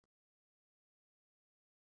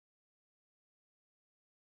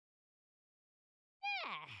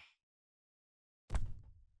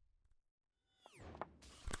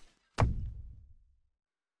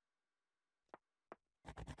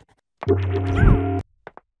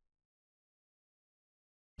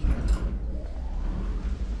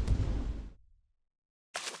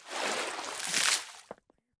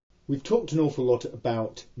We've talked an awful lot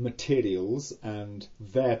about materials and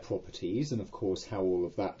their properties, and of course how all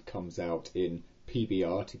of that comes out in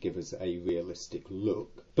PBR to give us a realistic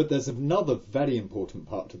look. But there's another very important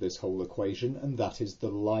part to this whole equation, and that is the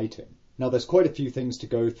lighting. Now there's quite a few things to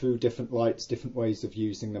go through, different lights, different ways of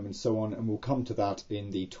using them and so on, and we'll come to that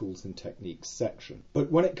in the tools and techniques section.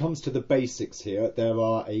 But when it comes to the basics here, there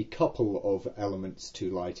are a couple of elements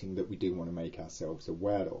to lighting that we do want to make ourselves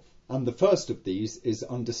aware of. And the first of these is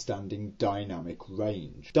understanding dynamic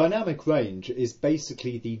range. Dynamic range is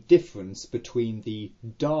basically the difference between the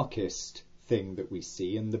darkest thing that we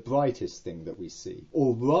see and the brightest thing that we see.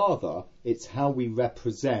 Or rather, it's how we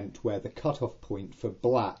represent where the cutoff point for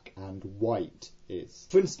black and white is.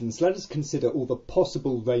 For instance, let us consider all the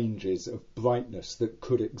possible ranges of brightness that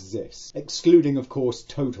could exist, excluding, of course,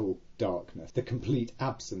 total darkness, the complete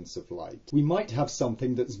absence of light. We might have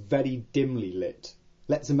something that's very dimly lit.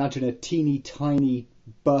 Let's imagine a teeny tiny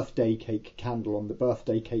birthday cake candle on the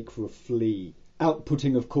birthday cake for a flea,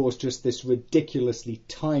 outputting, of course, just this ridiculously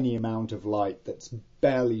tiny amount of light that's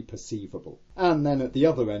barely perceivable. And then at the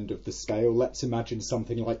other end of the scale, let's imagine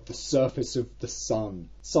something like the surface of the sun,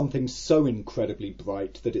 something so incredibly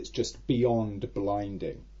bright that it's just beyond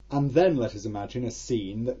blinding. And then let us imagine a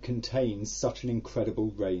scene that contains such an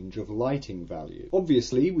incredible range of lighting value.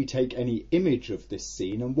 Obviously, we take any image of this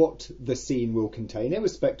scene, and what the scene will contain,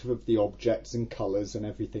 irrespective of the objects and colours and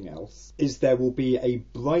everything else, is there will be a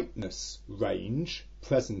brightness range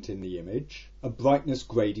present in the image, a brightness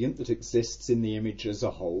gradient that exists in the image as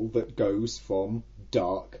a whole that goes from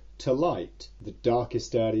dark to light, the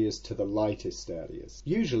darkest areas to the lightest areas.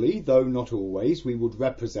 Usually, though not always, we would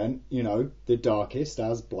represent, the darkest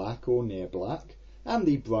as black or near black, and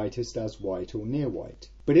the brightest as white or near white.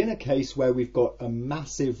 But in a case where we've got a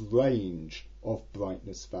massive range of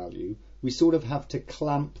brightness value, we sort of have to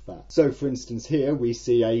clamp that. So for instance here we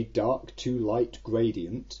see a dark to light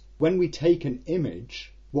gradient. When we take an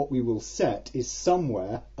image, what we will set is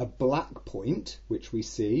somewhere a black point, which we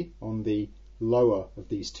see on the lower of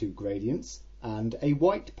these two gradients, and a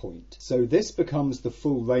white point. So this becomes the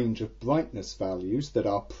full range of brightness values that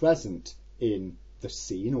are present in the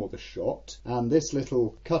scene or the shot, and this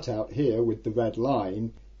little cutout here with the red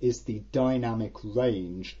line is the dynamic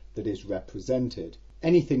range that is represented.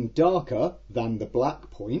 Anything darker than the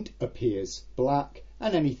black point appears black,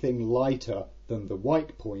 and anything lighter than the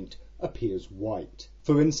white point appears white.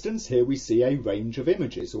 For instance, here we see a range of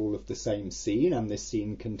images, all of the same scene, and this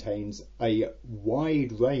scene contains a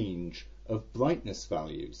wide range of brightness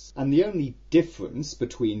values. And the only difference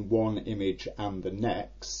between one image and the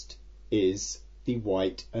next is the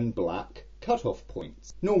white and black cutoff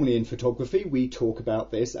points. Normally in photography we talk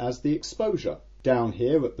about this as the exposure. Down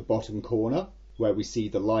here at the bottom corner, where we see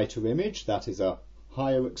the lighter image, that is a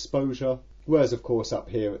higher exposure, whereas of course up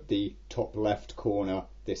here at the top left corner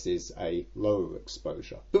this is a lower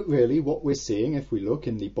exposure. But really what we're seeing, if we look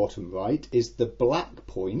in the bottom right, is the black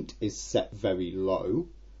point is set very low,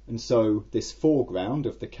 and so this foreground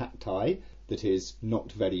of the cacti that is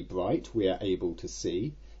not very bright we are able to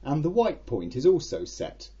see, and the white point is also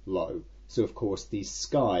set low, so of course the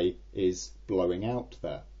sky is blowing out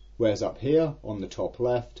there. Whereas up here on the top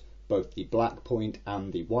left, both the black point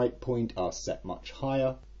and the white point are set much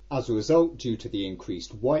higher. As a result, due to the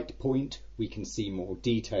increased white point, we can see more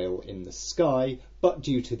detail in the sky, but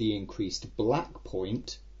due to the increased black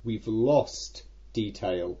point, we've lost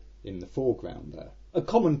detail in the foreground there. A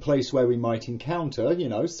common place where we might encounter,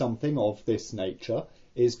 something of this nature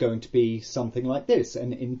is going to be something like this,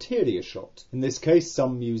 an interior shot. In this case,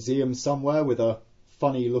 some museum somewhere with a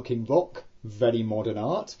funny looking rock, very modern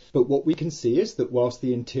art. But what we can see is that whilst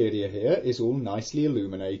the interior here is all nicely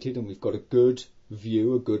illuminated and we've got a good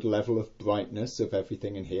view, a good level of brightness of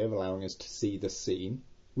everything in here, allowing us to see the scene,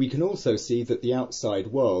 we can also see that the outside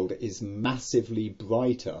world is massively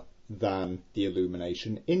brighter than the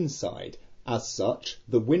illumination inside. As such,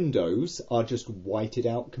 the windows are just whited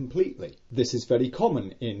out completely. This is very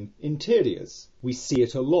common in interiors. We see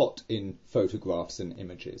it a lot in photographs and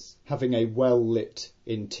images. Having a well-lit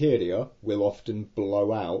interior will often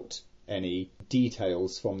blow out any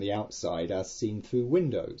details from the outside as seen through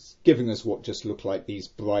windows, giving us what just look like these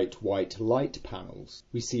bright white light panels.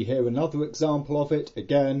 We see here another example of it,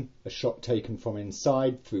 again, a shot taken from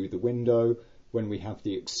inside through the window, when we have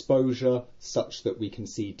the exposure such that we can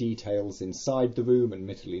see details inside the room,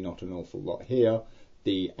 admittedly not an awful lot here,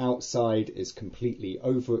 the outside is completely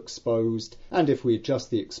overexposed, and if we adjust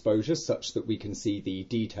the exposure such that we can see the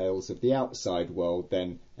details of the outside world,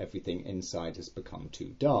 then everything inside has become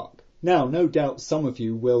too dark. Now, no doubt some of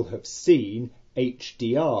you will have seen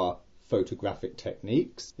HDR photographic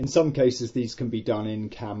techniques. In some cases these can be done in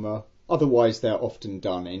camera, otherwise they're often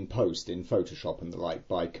done in post, in Photoshop and the like,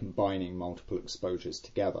 by combining multiple exposures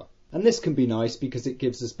together. And this can be nice because it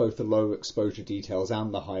gives us both the lower exposure details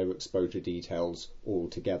and the higher exposure details all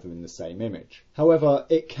together in the same image. However,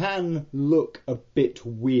 it can look a bit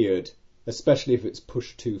weird, especially if it's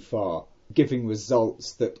pushed too far, giving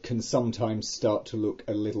results that can sometimes start to look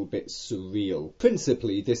a little bit surreal.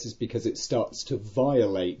 Principally, this is because it starts to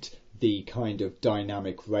violate the kind of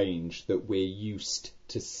dynamic range that we're used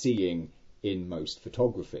to seeing in most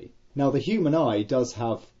photography. Now, the human eye does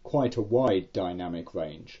have quite a wide dynamic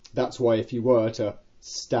range. That's why if you were to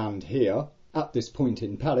stand here at this point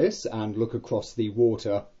in Paris and look across the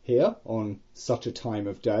water here on such a time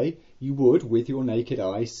of day, you would, with your naked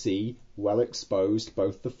eye, see well exposed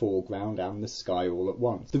both the foreground and the sky all at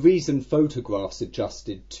once. The reason photographs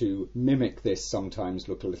adjusted to mimic this sometimes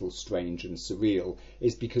look a little strange and surreal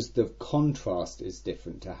is because the contrast is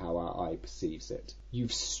different to how our eye perceives it.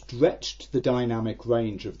 You've stretched the dynamic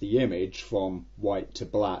range of the image from white to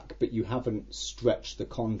black, but you haven't stretched the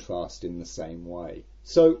contrast in the same way.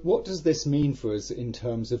 So what does this mean for us in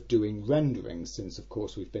terms of doing rendering, since of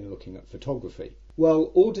course we've been looking at photography?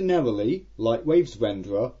 Well, ordinarily, Lightwave's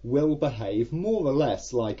renderer will behave more or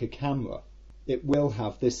less like a camera. It will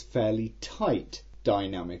have this fairly tight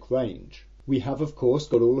dynamic range. We have, of course,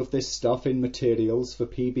 got all of this stuff in materials for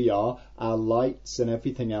PBR. Our lights and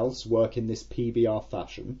everything else work in this PBR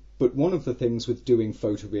fashion. But one of the things with doing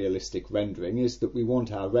photorealistic rendering is that we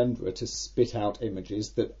want our renderer to spit out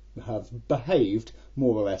images that have behaved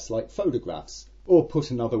more or less like photographs. Or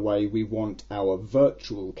put another way, we want our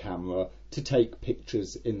virtual camera to take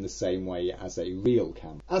pictures in the same way as a real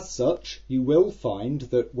camera. As such, you will find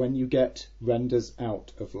that when you get renders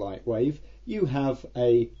out of Lightwave, you have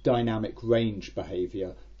a dynamic range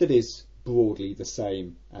behavior that is broadly the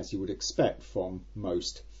same as you would expect from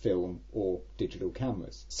most film or digital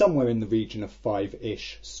cameras, somewhere in the region of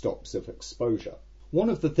 5-ish stops of exposure. One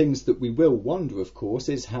of the things that we will wonder, of course,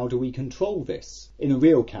 is how do we control this? In a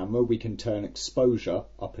real camera, we can turn exposure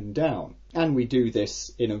up and down. And we do this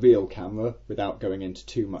in a real camera, without going into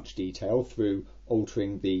too much detail, through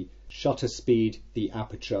altering the shutter speed, the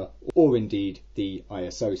aperture, or indeed the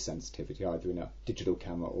ISO sensitivity, either in a digital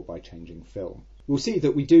camera or by changing film. We'll see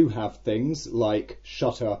that we do have things like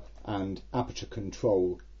shutter and aperture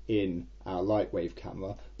control in our Lightwave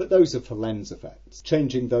camera, but those are for lens effects.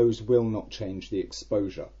 Changing those will not change the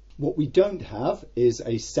exposure. What we don't have is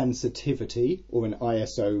a sensitivity or an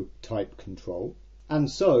ISO type control. And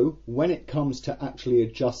so when it comes to actually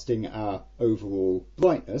adjusting our overall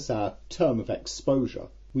brightness, our term of exposure,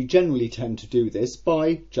 we generally tend to do this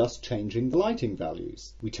by just changing the lighting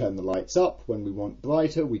values. We turn the lights up when we want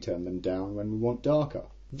brighter, we turn them down when we want darker.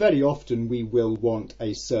 Very often we will want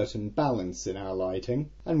a certain balance in our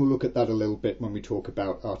lighting, and we'll look at that a little bit when we talk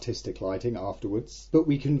about artistic lighting afterwards. But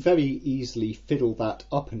we can very easily fiddle that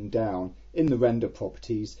up and down in the render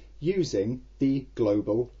properties using the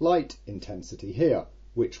global light intensity here,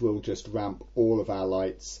 which will just ramp all of our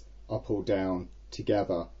lights up or down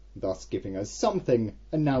together, thus giving us something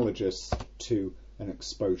analogous to an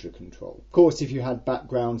exposure control. Of course, if you had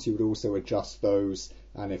backgrounds, you would also adjust those,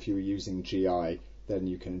 and if you were using GI, then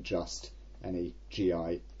you can adjust any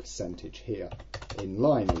GI percentage here in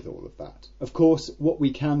line with all of that. Of course, what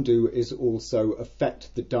we can do is also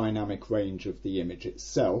affect the dynamic range of the image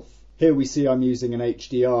itself. Here we see I'm using an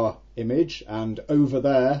HDR image, and over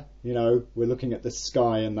there, we're looking at the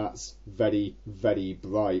sky, and that's very, very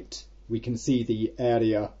bright. We can see the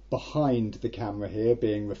area behind the camera here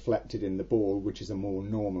being reflected in the ball, which is a more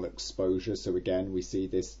normal exposure. So again, we see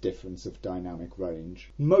this difference of dynamic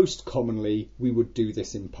range. Most commonly, we would do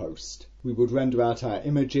this in post. We would render out our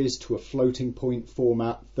images to a floating point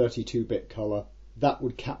format, 32-bit color. That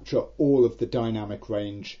would capture all of the dynamic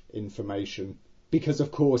range information. Because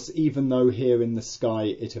of course, even though here in the sky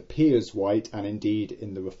it appears white, and indeed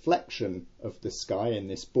in the reflection of the sky in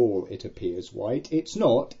this ball it appears white, it's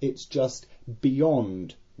not, it's just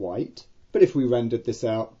beyond white. But if we rendered this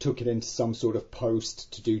out, took it into some sort of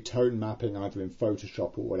post to do tone mapping either in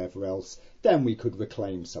Photoshop or whatever else, then we could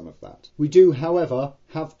reclaim some of that. We do, however,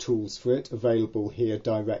 have tools for it available here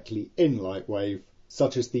directly in Lightwave,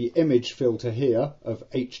 such as the image filter here of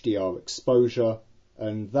HDR exposure,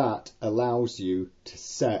 and that allows you to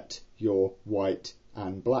set your white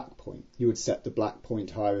and black point. You would set the black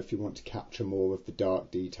point higher if you want to capture more of the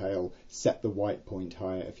dark detail, set the white point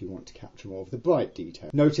higher if you want to capture more of the bright detail.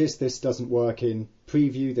 Notice this doesn't work in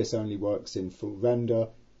preview, this only works in full render.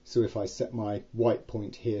 So if I set my white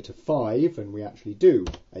point here to 5 and we actually do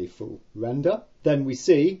a full render, then we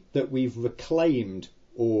see that we've reclaimed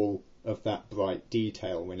all of that bright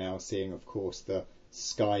detail. We're now seeing, of course, the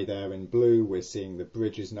sky there in blue, we're seeing the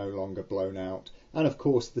bridge is no longer blown out, and of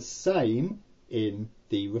course the same in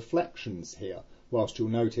the reflections here, whilst you'll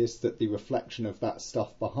notice that the reflection of that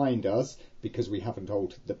stuff behind us, because we haven't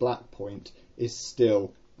altered the black point, is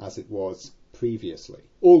still as it was previously.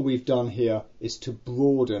 All we've done here is to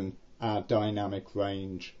broaden our dynamic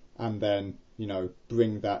range and then,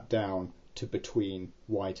 bring that down to between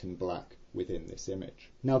white and black within this image.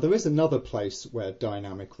 Now there is another place where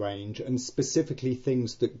dynamic range, and specifically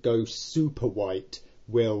things that go super white,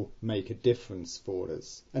 will make a difference for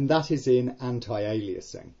us, and that is in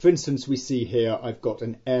anti-aliasing. For instance, we see here I've got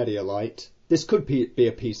an area light. This could be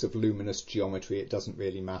a piece of luminous geometry, it doesn't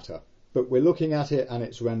really matter. But we're looking at it and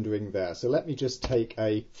it's rendering there. So let me just take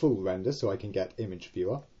a full render so I can get image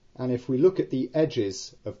viewer. And if we look at the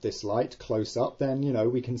edges of this light close up, then,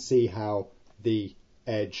 we can see how the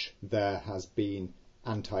edge there has been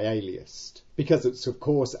anti-aliased. Because it's, of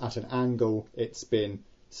course, at an angle, it's been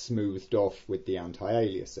smoothed off with the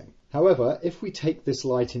anti-aliasing. However, if we take this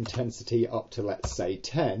light intensity up to, let's say,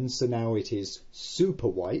 10, so now it is super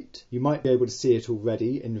white, you might be able to see it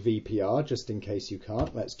already in VPR, just in case you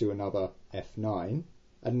can't. Let's do another F9,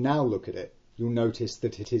 and now look at it. You'll notice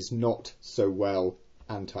that it is not so well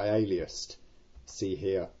anti-aliased. See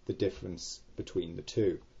here the difference between the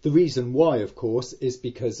two. The reason why, of course, is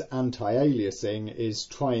because anti-aliasing is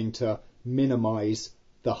trying to minimize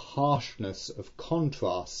the harshness of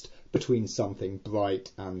contrast between something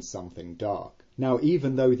bright and something dark. Now,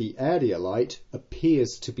 even though the area light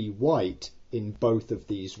appears to be white in both of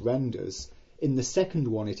these renders, in the second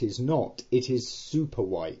one it is not. It is super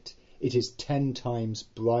white. It is 10 times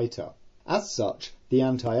brighter. As such, the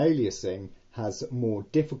anti-aliasing has more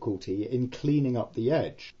difficulty in cleaning up the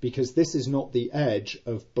edge, because this is not the edge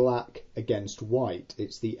of black against white,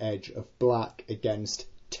 it's the edge of black against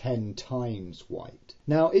 10 times white.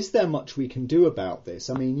 Now, is there much we can do about this?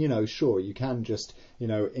 I mean, sure, you can just,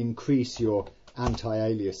 increase your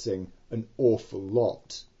anti-aliasing an awful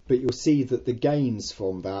lot, but you'll see that the gains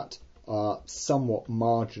from that are somewhat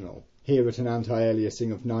marginal. Here at an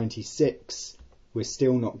anti-aliasing of 96, we're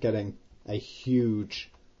still not getting a huge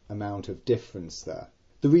amount of difference there.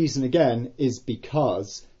 The reason, again, is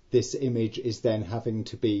because this image is then having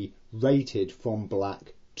to be rated from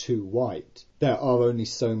black to white. There are only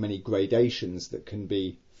so many gradations that can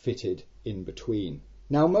be fitted in between.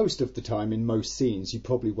 Now, most of the time in most scenes you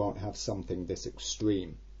probably won't have something this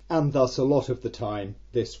extreme, and thus a lot of the time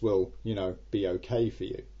this will, be okay for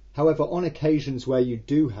you. However, on occasions where you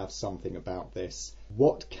do have something about this,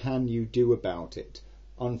 what can you do about it?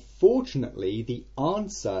 Unfortunately, the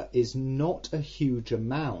answer is not a huge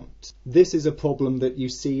amount. This is a problem that you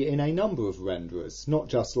see in a number of renderers, not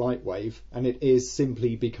just Lightwave, and it is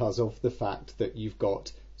simply because of the fact that you've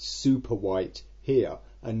got super white here,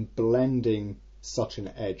 and blending such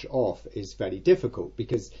an edge off is very difficult,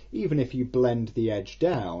 because even if you blend the edge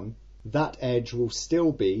down, that edge will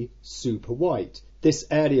still be super white. This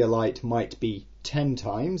area light might be 10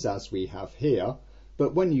 times, as we have here,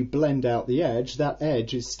 but when you blend out the edge, that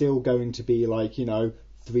edge is still going to be like,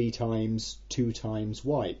 3 times, 2 times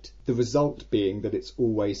white. The result being that it's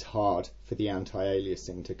always hard for the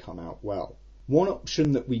anti-aliasing to come out well. One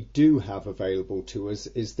option that we do have available to us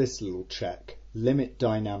is this little check, Limit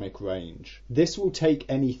Dynamic Range. This will take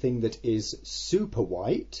anything that is super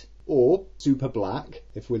white or super black,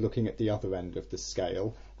 if we're looking at the other end of the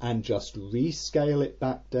scale, and just rescale it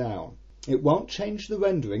back down. It won't change the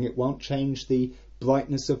rendering, it won't change the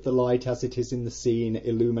brightness of the light as it is in the scene,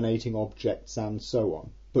 illuminating objects and so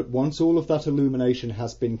on. But once all of that illumination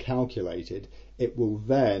has been calculated, it will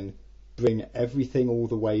then bring everything all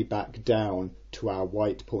the way back down to our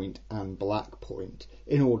white point and black point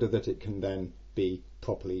in order that it can then be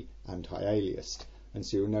properly anti-aliased. And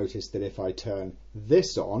so you'll notice that if I turn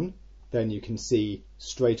this on, then you can see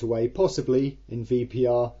straight away, possibly in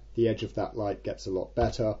VPR, the edge of that light gets a lot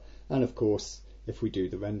better. And of course, if we do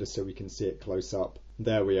the render so we can see it close up,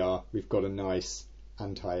 there we are, we've got a nice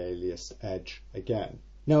anti-aliased edge again.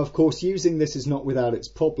 Now, of course, using this is not without its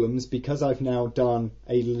problems. Because I've now done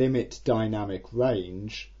a limit dynamic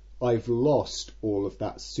range, I've lost all of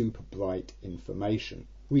that super bright information.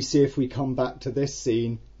 We see if we come back to this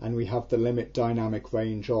scene and we have the limit dynamic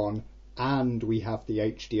range on and we have the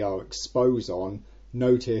HDR expose on,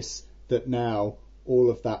 notice that now all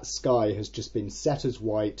of that sky has just been set as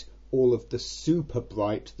white. All of the super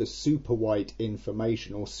bright, the super white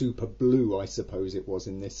information, or super blue, I suppose it was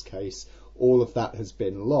in this case, all of that has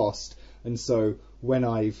been lost. And so when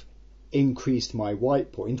I've increased my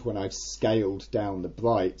white point, when I've scaled down the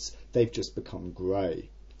brights, they've just become grey.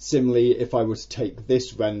 Similarly, if I were to take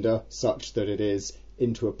this render such that it is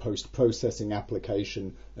into a post-processing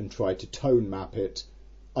application and try to tone map it,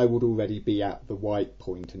 I would already be at the white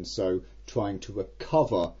point, and so trying to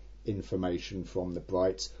recover information from the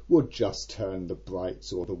brights would just turn the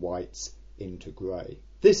brights or the whites into grey.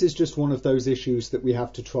 This is just one of those issues that we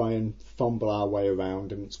have to try and fumble our way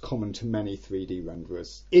around, and it's common to many 3D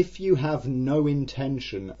renderers. If you have no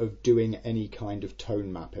intention of doing any kind of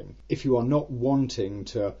tone mapping, if you are not wanting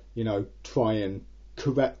to, try and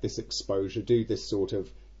correct this exposure, do this sort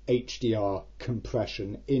of HDR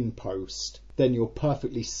compression in post, then you're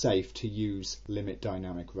perfectly safe to use limit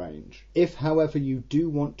dynamic range. If, however, you do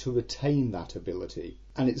want to retain that ability,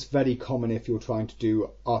 and it's very common if you're trying to do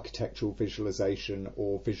architectural visualization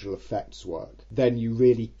or visual effects work, then you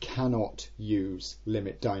really cannot use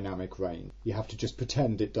limit dynamic range. You have to just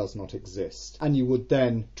pretend it does not exist. And you would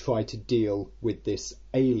then try to deal with this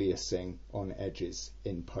aliasing on edges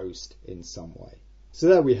in post in some way. So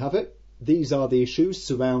there we have it. These are the issues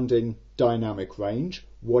surrounding dynamic range,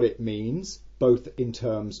 what it means, both in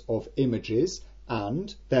terms of images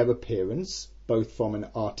and their appearance, both from an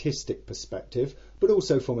artistic perspective, but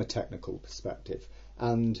also from a technical perspective.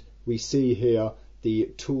 And we see here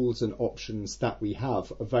the tools and options that we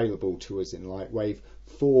have available to us in Lightwave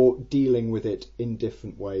for dealing with it in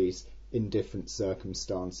different ways, in different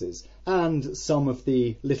circumstances, and some of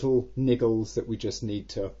the little niggles that we just need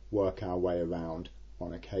to work our way around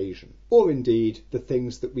on occasion, or indeed the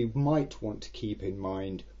things that we might want to keep in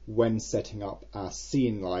mind when setting up our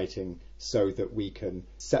scene lighting so that we can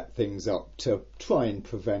set things up to try and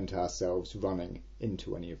prevent ourselves running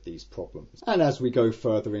into any of these problems. And as we go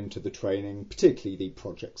further into the training, particularly the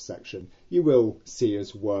project section, you will see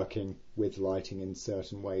us working with lighting in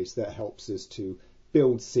certain ways that helps us to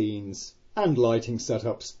build scenes and lighting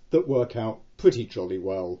setups that work out pretty jolly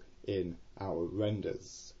well in our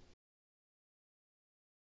renders.